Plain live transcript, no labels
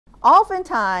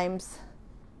Oftentimes,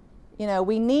 you know,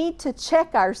 we need to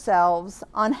check ourselves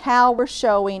on how we're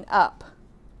showing up.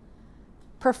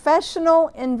 Professional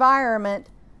environment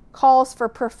calls for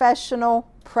professional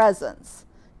presence.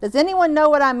 Does anyone know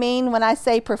what I mean when I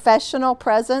say professional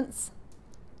presence?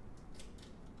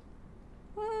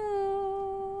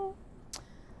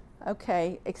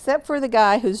 Okay, except for the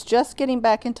guy who's just getting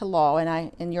back into law,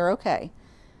 and you're okay.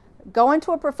 Going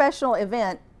to a professional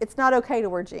event, it's not okay to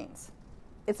wear jeans.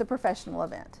 It's a professional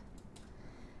event.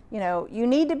 You know, you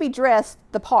need to be dressed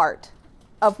the part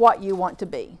of what you want to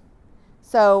be.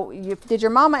 So, did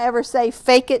your mama ever say,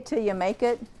 fake it till you make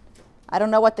it? I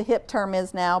don't know what the hip term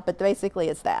is now, but basically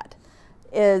it's that.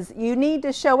 Is you need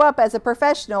to show up as a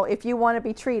professional if you want to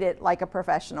be treated like a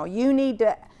professional. You need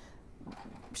to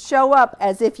show up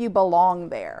as if you belong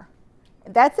there.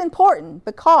 That's important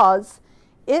because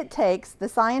it takes, the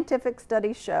scientific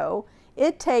studies show,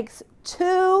 it takes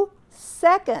 2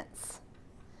 seconds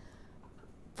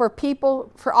for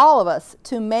people, for all of us,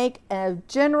 to make a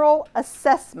general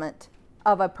assessment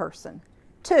of a person.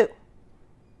 2.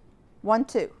 1,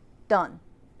 2. Done.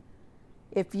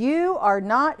 If you are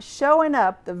not showing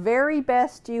up the very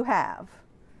best you have,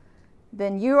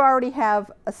 then you already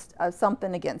have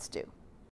something against you.